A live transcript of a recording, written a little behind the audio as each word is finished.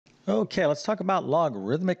Okay, let's talk about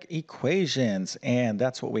logarithmic equations, and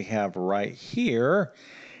that's what we have right here.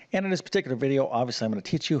 And in this particular video, obviously, I'm going to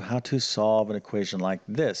teach you how to solve an equation like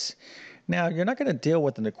this. Now, you're not going to deal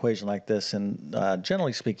with an equation like this, and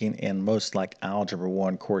generally speaking, in most like Algebra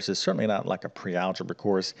 1 courses, certainly not like a pre-algebra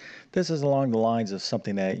course. This is along the lines of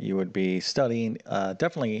something that you would be studying,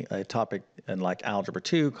 definitely a topic in like Algebra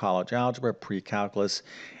 2, college algebra, pre-calculus,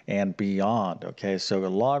 and beyond. Okay, so the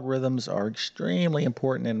logarithms are extremely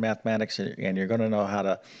important in mathematics, and you're going to know how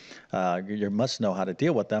to, you must know how to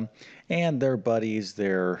deal with them, and their buddies,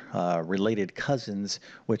 their related cousins,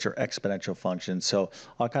 which are exponential functions. So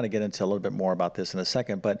I'll kind of get into a little bit more about this in a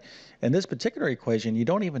second, but in this particular equation, you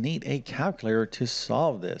don't even need a calculator to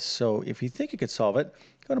solve this. So if you think you could solve it,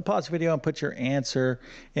 go to pause the video and put your answer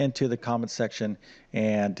into the comment section.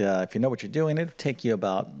 And if you know what you're doing, it'll take you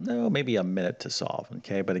about maybe a minute to solve.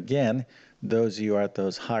 Okay, but again, those of you at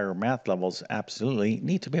those higher math levels absolutely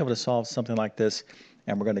need to be able to solve something like this.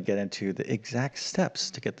 And we're going to get into the exact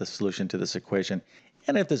steps to get the solution to this equation.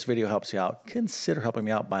 And if this video helps you out, consider helping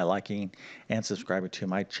me out by liking and subscribing to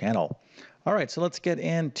my channel. All right, so let's get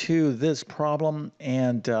into this problem.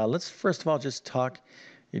 And let's first of all just talk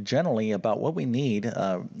generally about what we need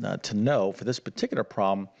to know for this particular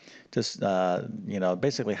problem. Just,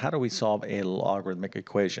 basically, how do we solve a logarithmic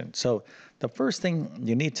equation? So the first thing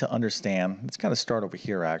you need to understand, let's kind of start over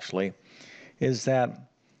here actually, is that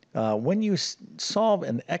when you solve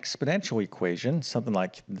an exponential equation, something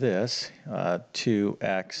like this,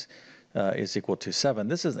 2x is equal to 7,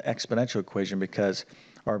 this is an exponential equation because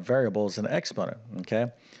our variable is an exponent, okay?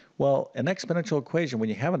 Well, an exponential equation, when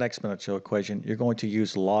you have an exponential equation, you're going to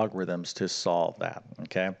use logarithms to solve that,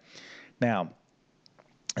 okay? Now,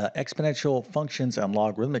 exponential functions and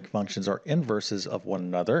logarithmic functions are inverses of one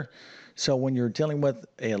another. So when you're dealing with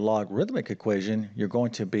a logarithmic equation, you're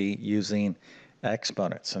going to be using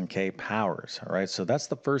exponents, okay, powers, all right? So that's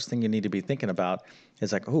the first thing you need to be thinking about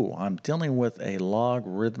is like, oh, I'm dealing with a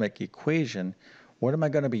logarithmic equation. What am I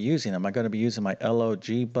going to be using? Am I going to be using my log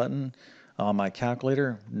button on my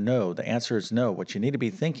calculator? No, the answer is no. What you need to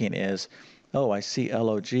be thinking is, oh, I see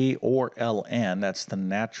log or ln, that's the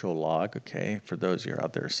natural log, okay, for those of you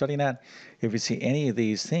out there studying that. If you see any of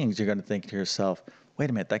these things, you're going to think to yourself,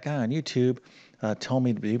 wait a minute, that guy on YouTube told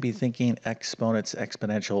me to be thinking exponents,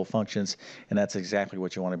 exponential functions, and that's exactly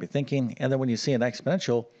what you want to be thinking. And then when you see an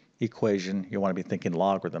exponential equation, you want to be thinking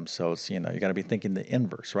logarithms. So it's, you got to be thinking the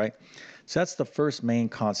inverse, right? So that's the first main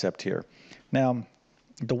concept here. Now,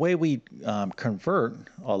 the way we convert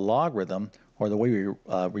a logarithm, or the way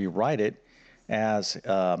we write it as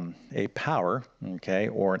a power, okay,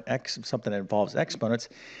 or something that involves exponents,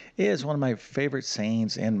 is one of my favorite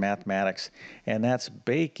sayings in mathematics, and that's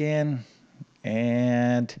bacon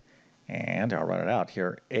and I'll run it out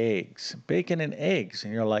here, eggs, bacon and eggs.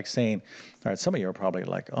 And you're like saying, all right, some of you are probably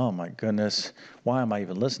like, oh my goodness, why am I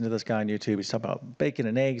even listening to this guy on YouTube? He's talking about bacon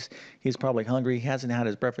and eggs. He's probably hungry. He hasn't had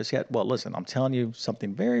his breakfast yet. Well, listen, I'm telling you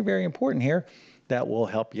something very, very important here that will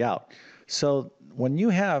help you out. So when you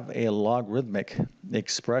have a logarithmic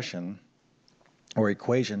expression or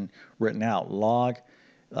equation written out, log,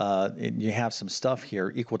 you have some stuff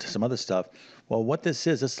here equal to some other stuff. Well, what this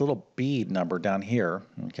is, this little bead number down here,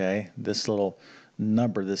 okay, this little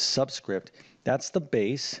number, this subscript, that's the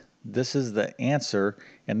base, this is the answer,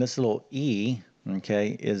 and this little e,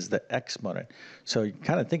 okay, is the exponent. So you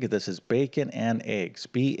kind of think of this as bacon and eggs,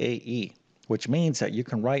 B-A-E, which means that you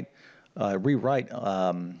can rewrite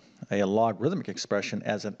a logarithmic expression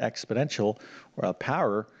as an exponential or a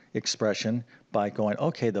power expression by going,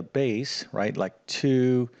 okay, the base, right, like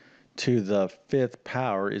 2 to the 5th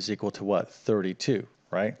power is equal to what? 32,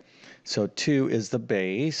 right? So 2 is the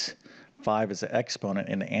base, 5 is the exponent,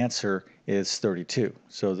 and the answer is 32.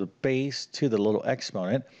 So the base to the little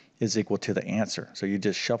exponent is equal to the answer. So you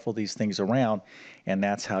just shuffle these things around, and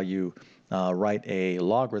that's how you write a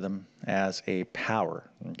logarithm as a power,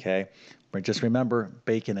 okay? But just remember,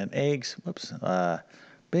 bacon and eggs,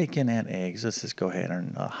 bacon and eggs. Let's just go ahead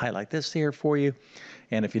and highlight this here for you.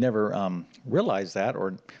 And if you never realized that,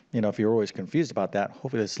 or if you're always confused about that,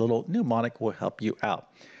 hopefully this little mnemonic will help you out.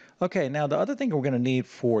 Okay, now the other thing we're going to need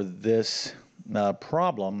for this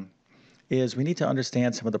problem is we need to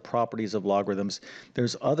understand some of the properties of logarithms.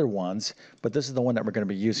 There's other ones, but this is the one that we're going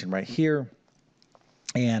to be using right here.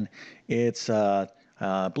 And it's, I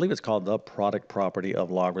believe it's called the product property of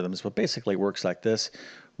logarithms, but basically it works like this.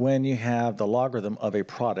 When you have the logarithm of a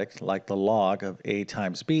product, like the log of a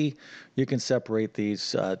times b, you can separate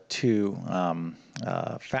these two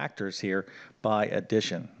factors here by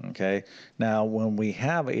addition, okay? Now, when we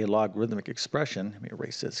have a logarithmic expression, let me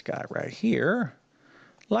erase this guy right here.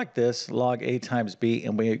 like this, log A times B,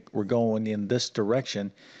 and we're going in this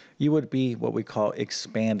direction, you would be what we call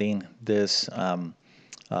expanding this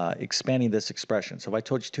expression. So if I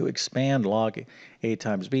told you to expand log A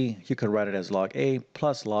times B, you could write it as log A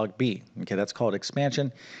plus log B. Okay, that's called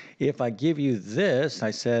expansion. If I give you this,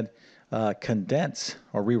 I said condense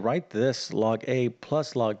or rewrite this log A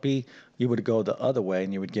plus log B, you would go the other way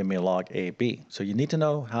and you would give me log AB. So you need to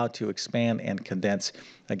know how to expand and condense.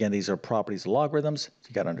 Again, these are properties of logarithms. So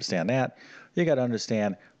you got to understand that. You got to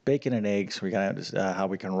understand bacon and eggs. We got to understand how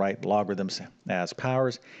we can write logarithms as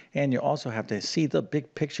powers. And you also have to see the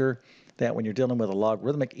big picture that when you're dealing with a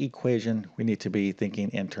logarithmic equation, we need to be thinking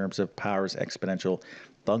in terms of powers, exponential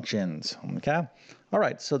functions. Okay? All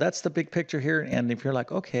right, so that's the big picture here. And if you're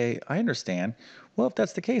like, okay, I understand. Well, if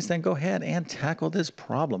that's the case, then go ahead and tackle this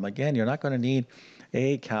problem. Again, you're not going to need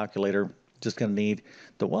a calculator. Just going to need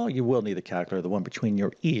well, you will need a calculator, the one between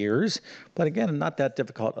your ears. But again, not that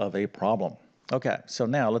difficult of a problem. Okay, so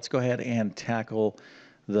now let's go ahead and tackle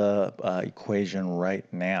the equation right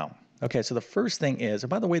now. Okay, so the first thing is, and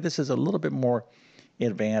by the way, this is a little bit more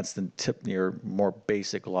advanced than your more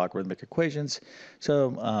basic logarithmic equations.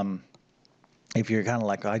 So if you're kind of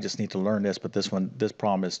like, oh, I just need to learn this, but this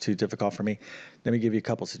problem is too difficult for me, let me give you a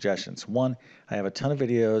couple suggestions. One, I have a ton of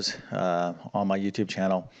videos on my YouTube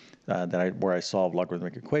channel where I solve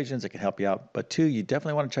logarithmic equations that can help you out. But two, you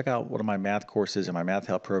definitely want to check out one of my math courses in my math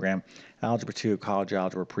help program, Algebra 2, College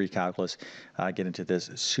Algebra, Pre-Calculus. I get into this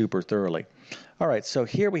super thoroughly. All right, so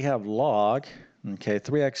here we have log, okay,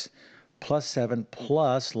 3x plus 7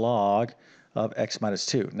 plus log of x minus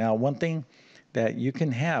 2. Now, one thing that you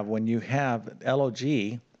can have when you have log,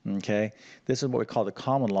 okay, this is what we call the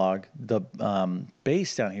common log. The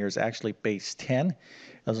base down here is actually base 10.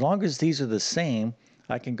 As long as these are the same,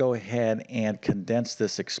 I can go ahead and condense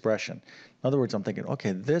this expression. In other words, I'm thinking,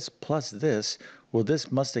 okay, this plus this, well,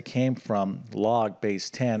 this must have came from log base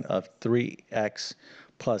 10 of 3x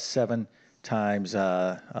plus 7 times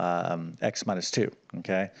x minus 2,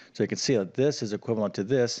 okay? So you can see that this is equivalent to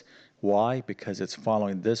this. Why? Because it's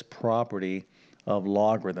following this property of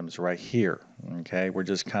logarithms right here, okay? We're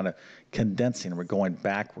just kind of condensing. We're going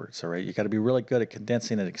backwards, all right? You got to be really good at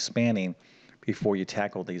condensing and expanding before you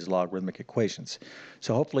tackle these logarithmic equations.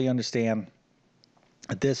 So hopefully you understand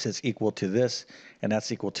this is equal to this, and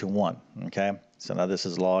that's equal to 1, okay? So now this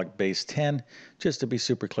is log base 10, just to be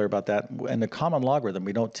super clear about that. In the common logarithm,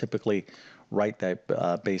 we don't typically write that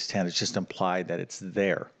base 10. It's just implied that it's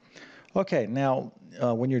there. Okay, now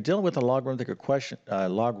when you're dealing with a logarithmic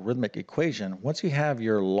equation, once you have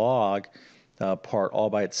your log part all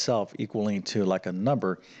by itself equaling to like a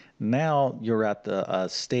number, now you're at the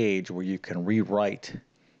stage where you can rewrite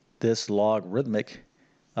this logarithmic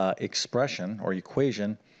expression or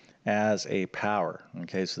equation as a power.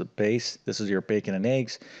 Okay, so the base, this is your bacon and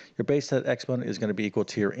eggs. Your base to that exponent is going to be equal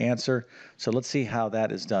to your answer. So let's see how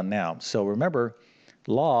that is done now. So remember,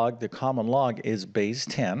 log, the common log is base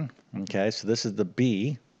 10. Okay, so this is the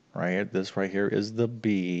b, right here. This right here is the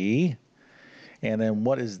b. And then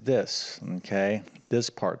what is this? Okay,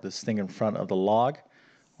 this part, this thing in front of the log,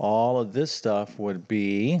 all of this stuff would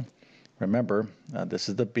be, remember, this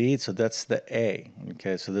is the b, so that's the a.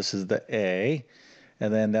 Okay, so this is the a.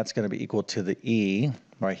 And then that's going to be equal to the e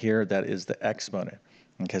right here. That is the exponent.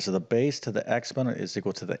 Okay, so the base to the exponent is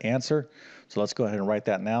equal to the answer. So let's go ahead and write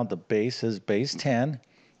that now. The base is base 10.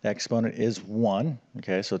 The exponent is 1.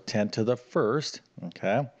 Okay, so 10 to the first.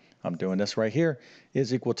 Okay, I'm doing this right here,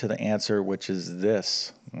 is equal to the answer, which is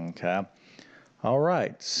this. Okay, all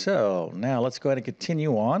right, so now let's go ahead and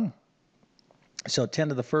continue on. So 10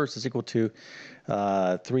 to the first is equal to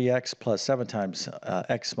 3x plus 7 times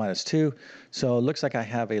x minus 2. So it looks like I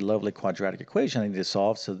have a lovely quadratic equation I need to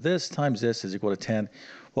solve. So this times this is equal to 10.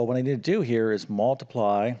 Well, what I need to do here is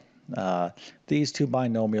multiply these two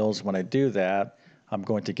binomials. When I do that, I'm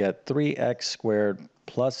going to get 3x squared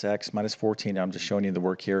plus x minus 14. I'm just showing you the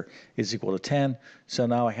work here is equal to 10. So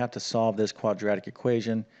now I have to solve this quadratic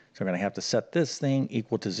equation. So I'm going to have to set this thing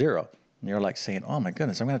equal to 0. And you're like saying, oh my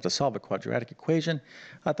goodness, I'm going to have to solve a quadratic equation.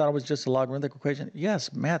 I thought it was just a logarithmic equation.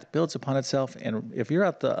 Yes, math builds upon itself. And if you're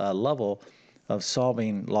at the level of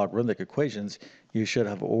solving logarithmic equations, you should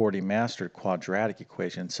have already mastered quadratic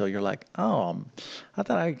equations. So you're like, oh, I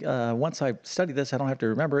thought once I study this, I don't have to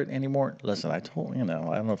remember it anymore. Listen, I don't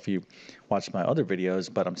know if you watched my other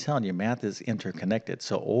videos, but I'm telling you, math is interconnected.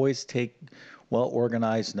 So always take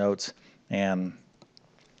well-organized notes, and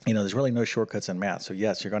there's really no shortcuts in math. So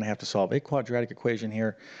yes, you're going to have to solve a quadratic equation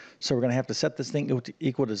here. So we're going to have to set this thing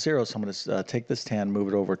equal to 0. So I'm going to take this 10, move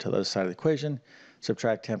it over to the other side of the equation,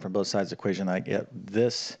 subtract 10 from both sides of the equation. I get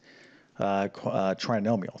this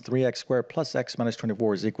trinomial. 3x squared plus x minus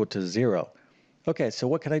 24 is equal to 0. Okay, so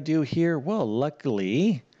what can I do here? Well,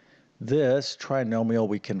 luckily, this trinomial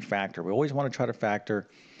we can factor. We always want to try to factor,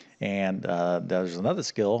 and there's another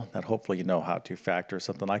skill that hopefully you know how to factor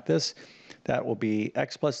something like this. That will be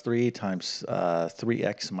x plus 3 times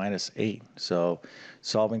 3x minus 8. So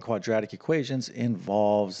solving quadratic equations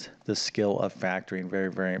involves the skill of factoring.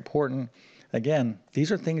 Very, very important. Again,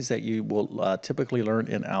 these are things that you will typically learn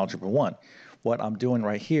in Algebra 1. What I'm doing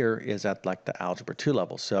right here is at like the Algebra 2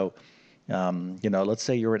 level. So let's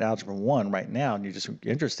say you're in Algebra 1 right now and you're just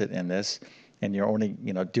interested in this and you're only,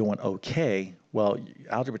 doing okay. Well,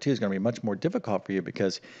 Algebra 2 is going to be much more difficult for you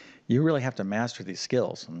because you really have to master these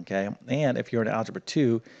skills, okay? And if you're in Algebra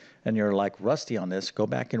 2 and you're like rusty on this, go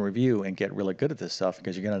back and review and get really good at this stuff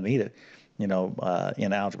because you're going to need it,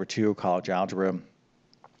 in Algebra 2, college algebra,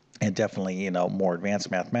 and definitely, more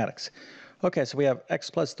advanced mathematics. Okay, so we have x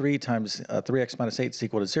plus 3 times 3x minus 8 is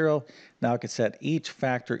equal to 0. Now I can set each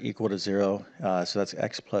factor equal to 0. So that's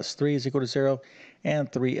x plus 3 is equal to 0,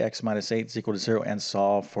 and 3x minus 8 is equal to 0, and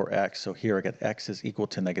solve for x. So here I get x is equal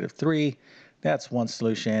to negative 3. That's one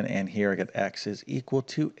solution, and here I get x is equal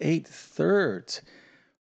to 8/3.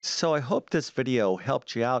 So I hope this video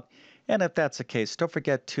helped you out, and if that's the case, don't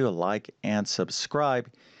forget to like and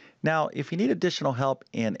subscribe. Now, if you need additional help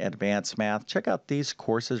in advanced math, check out these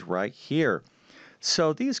courses right here.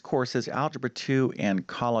 So these courses, Algebra 2 and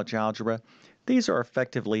College Algebra, these are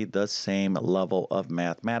effectively the same level of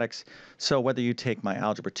mathematics. So whether you take my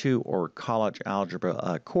Algebra 2 or College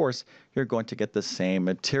Algebra course, you're going to get the same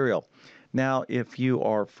material. Now, if you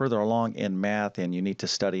are further along in math and you need to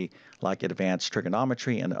study like advanced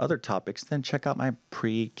trigonometry and other topics, then check out my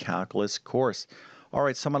pre-calculus course. All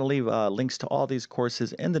right, so I'm going to leave links to all these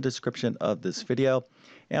courses in the description of this video.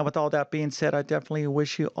 And with all that being said, I definitely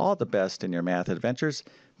wish you all the best in your math adventures.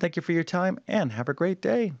 Thank you for your time and have a great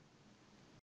day.